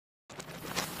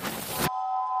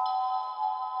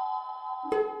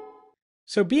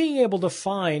So being able to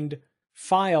find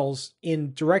files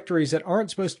in directories that aren't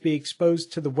supposed to be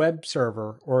exposed to the web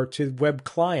server or to web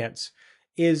clients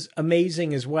is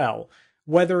amazing as well.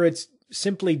 Whether it's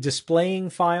simply displaying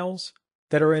files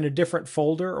that are in a different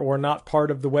folder or not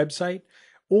part of the website,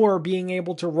 or being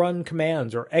able to run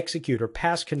commands or execute or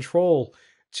pass control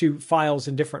to files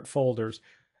in different folders.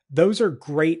 Those are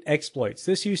great exploits.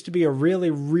 This used to be a really,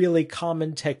 really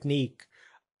common technique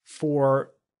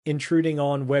for intruding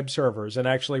on web servers and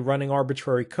actually running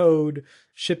arbitrary code,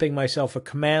 shipping myself a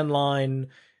command line,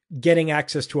 getting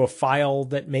access to a file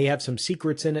that may have some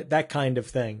secrets in it, that kind of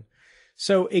thing.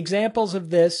 So examples of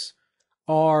this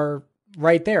are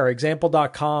right there,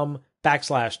 example.com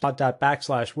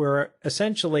 // where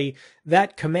essentially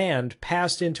that command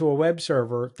passed into a web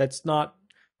server that's not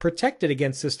protected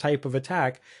against this type of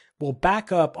attack will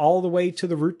back up all the way to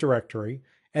the root directory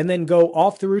and then go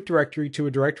off the root directory to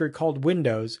a directory called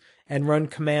Windows and run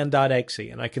command.exe,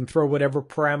 and I can throw whatever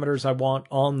parameters I want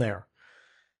on there.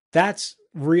 That's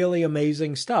really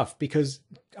amazing stuff because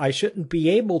I shouldn't be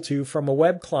able to, from a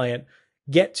web client,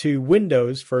 get to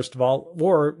Windows, first of all,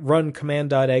 or run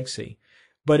command.exe.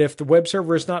 But if the web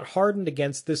server is not hardened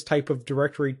against this type of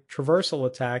directory traversal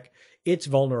attack, it's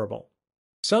vulnerable.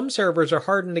 Some servers are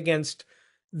hardened against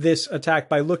this attack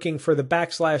by looking for the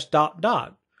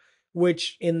 /..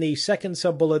 which in the second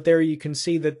sub-bullet there you can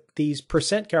see that these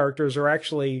 % characters are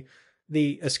actually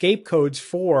the escape codes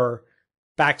for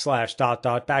 /.. It's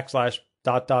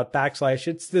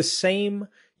the same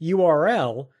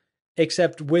URL,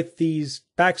 except with these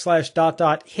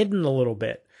 /.. hidden a little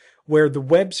bit, where the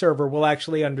web server will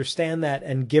actually understand that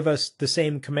and give us the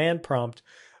same command prompt,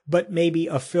 but maybe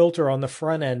a filter on the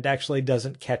front end actually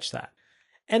doesn't catch that.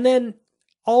 And then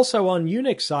also on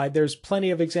Unix side, there's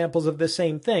plenty of examples of the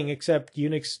same thing, except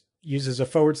Unix uses a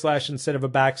 / instead of a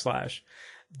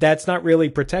 \. That's not really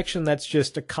protection, that's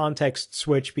just a context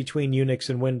switch between Unix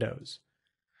and Windows.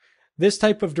 This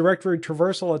type of directory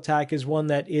traversal attack is one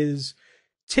that is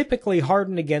typically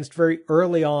hardened against very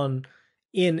early on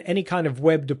in any kind of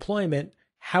web deployment.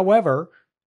 However,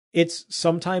 it's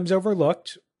sometimes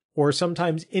overlooked or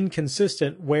sometimes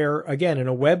inconsistent where, again, in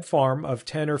a web farm of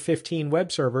 10 or 15 web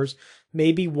servers,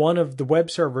 maybe one of the web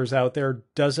servers out there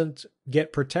doesn't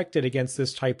get protected against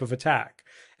this type of attack,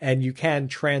 and you can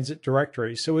transit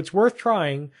directories. So it's worth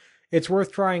trying. It's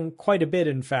worth trying quite a bit,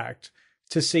 in fact,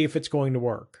 to see if it's going to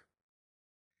work.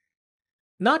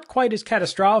 Not quite as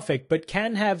catastrophic, but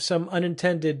can have some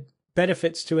unintended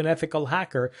benefits to an ethical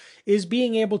hacker, is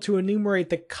being able to enumerate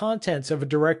the contents of a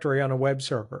directory on a web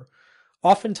server.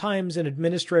 Oftentimes, an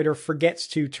administrator forgets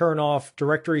to turn off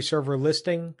directory server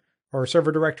listing or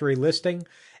server directory listing,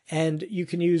 and you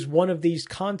can use one of these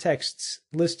contexts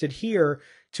listed here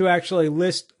to actually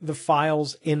list the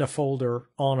files in a folder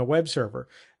on a web server.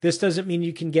 This doesn't mean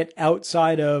you can get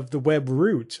outside of the web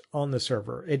root on the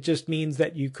server. It just means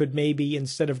that you could maybe,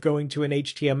 instead of going to an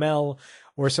HTML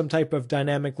or some type of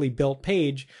dynamically built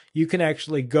page, you can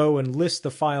actually go and list the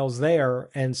files there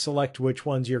and select which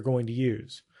ones you're going to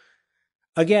use.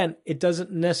 Again, it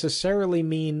doesn't necessarily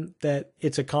mean that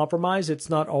it's a compromise. It's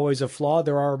not always a flaw.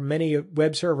 There are many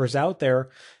web servers out there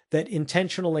that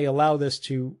intentionally allow this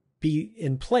to be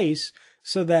in place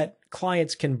so that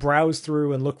clients can browse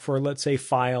through and look for, let's say,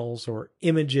 files or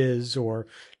images or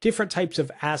different types of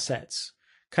assets,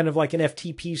 kind of like an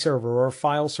FTP server or a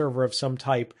file server of some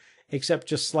type, except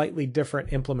just slightly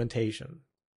different implementation.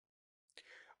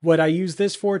 What I use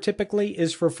this for typically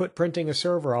is for footprinting a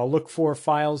server. I'll look for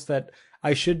files that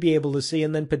I should be able to see,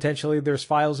 and then potentially there's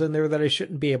files in there that I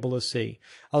shouldn't be able to see.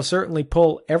 I'll certainly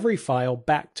pull every file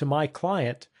back to my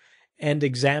client and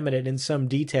examine it in some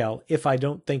detail if I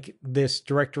don't think this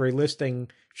directory listing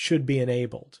should be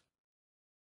enabled.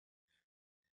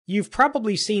 You've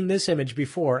probably seen this image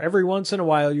before. Every once in a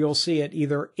while you'll see it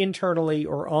either internally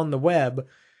or on the web.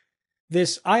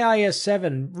 This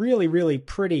IIS-7 really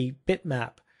pretty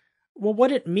bitmap. Well,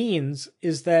 what it means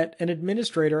is that an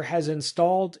administrator has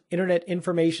installed Internet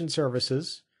Information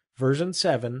Services version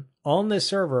 7 on this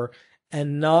server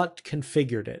and not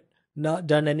configured it, not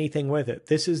done anything with it.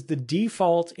 This is the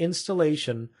default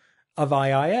installation of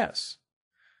IIS.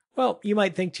 Well, you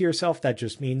might think to yourself that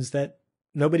just means that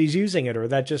nobody's using it, or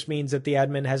that just means that the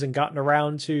admin hasn't gotten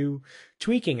around to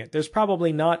tweaking it. There's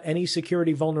probably not any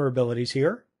security vulnerabilities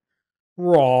here.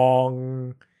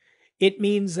 Wrong. It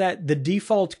means that the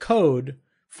default code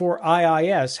for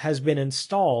IIS has been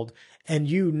installed, and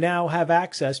you now have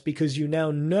access because you now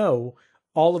know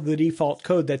all of the default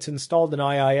code that's installed in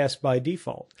IIS by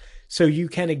default. So you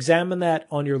can examine that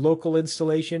on your local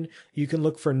installation. You can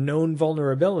look for known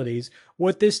vulnerabilities.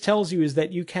 What this tells you is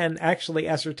that you can actually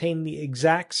ascertain the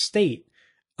exact state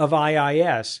of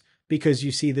IIS because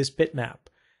you see this bitmap.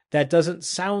 That doesn't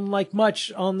sound like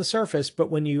much on the surface, but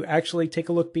when you actually take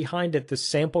a look behind it, the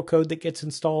sample code that gets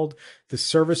installed, the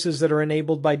services that are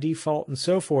enabled by default and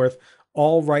so forth,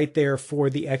 all right there for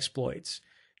the exploits.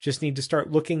 Just need to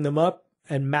start looking them up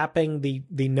and mapping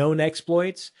the known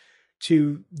exploits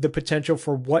to the potential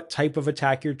for what type of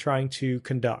attack you're trying to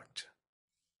conduct.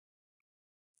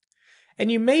 And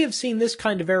you may have seen this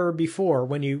kind of error before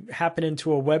when you happen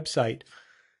into a website.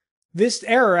 This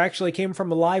error actually came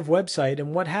from a live website,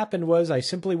 and what happened was I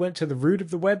simply went to the root of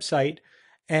the website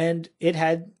and it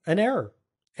had an error.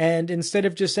 And instead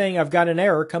of just saying, I've got an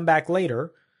error, come back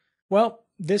later, well,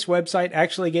 this website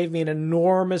actually gave me an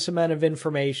enormous amount of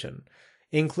information,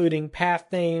 including path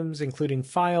names, including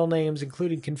file names,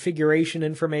 including configuration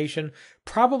information,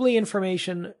 probably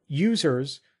information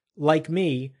users like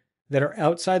me that are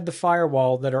outside the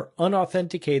firewall, that are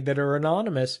unauthenticated, that are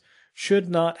anonymous, should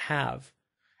not have.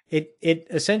 It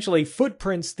essentially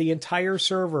footprints the entire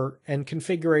server and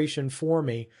configuration for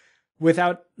me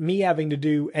without me having to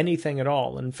do anything at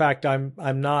all. In fact,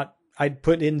 I'd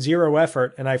put in zero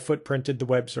effort and I footprinted the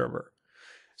web server.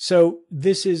 So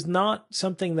this is not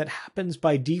something that happens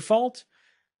by default.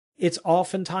 It's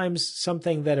oftentimes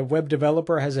something that a web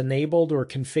developer has enabled or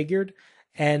configured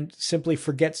and simply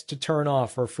forgets to turn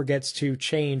off or forgets to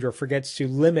change or forgets to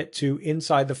limit to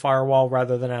inside the firewall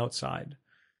rather than outside.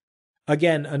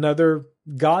 Again, another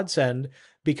godsend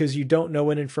because you don't know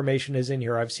what information is in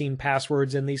here. I've seen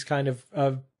passwords in these kind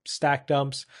of stack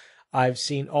dumps. I've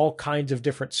seen all kinds of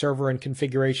different server and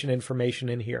configuration information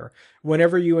in here.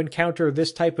 Whenever you encounter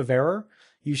this type of error,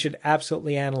 you should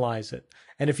absolutely analyze it.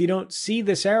 And if you don't see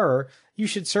this error, you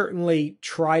should certainly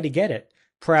try to get it,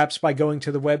 perhaps by going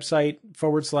to the website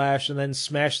 / and then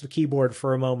smash the keyboard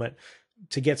for a moment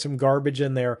to get some garbage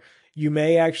in there. You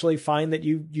may actually find that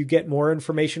you get more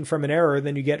information from an error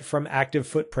than you get from active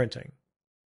footprinting.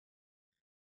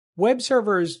 Web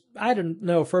servers, I don't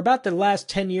know, for about the last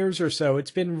 10 years or so,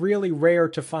 it's been really rare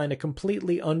to find a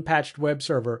completely unpatched web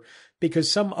server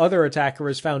because some other attacker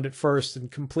has found it first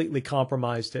and completely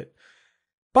compromised it.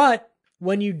 But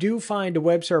when you do find a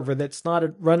web server that's not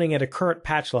running at a current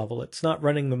patch level, it's not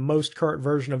running the most current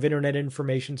version of Internet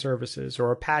Information Services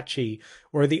or Apache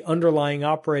or the underlying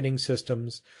operating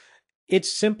systems,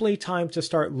 it's simply time to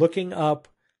start looking up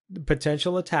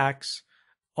potential attacks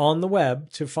on the web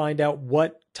to find out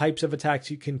what types of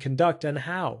attacks you can conduct and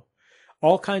how.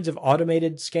 All kinds of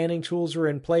automated scanning tools are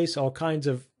in place. All kinds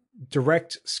of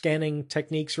direct scanning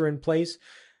techniques are in place.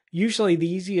 Usually the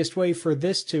easiest way for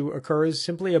this to occur is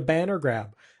simply a banner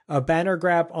grab. A banner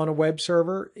grab on a web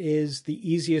server is the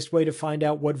easiest way to find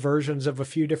out what versions of a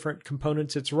few different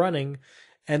components it's running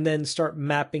and then start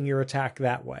mapping your attack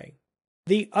that way.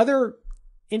 The other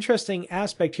interesting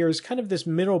aspect here is kind of this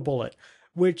middle bullet,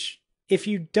 which if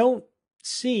you don't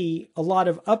see a lot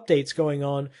of updates going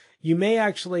on, you may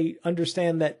actually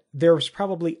understand that there's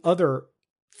probably other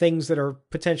things that are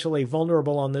potentially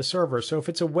vulnerable on this server. So if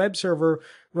it's a web server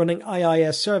running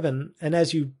IIS 7, and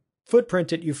as you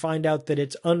footprint it, you find out that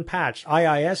it's unpatched,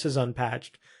 IIS is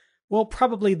unpatched, well,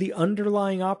 probably the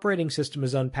underlying operating system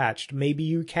is unpatched. Maybe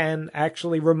you can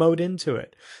actually remote into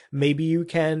it. Maybe you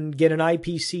can get an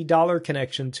IPC dollar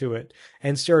connection to it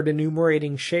and start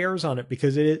enumerating shares on it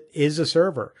because it is a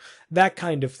server. That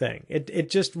kind of thing. It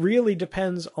just really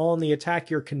depends on the attack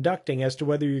you're conducting as to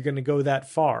whether you're going to go that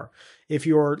far. If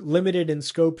you're limited in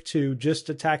scope to just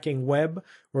attacking web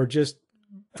or just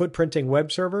footprinting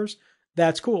web servers,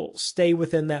 that's cool. Stay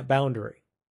within that boundary.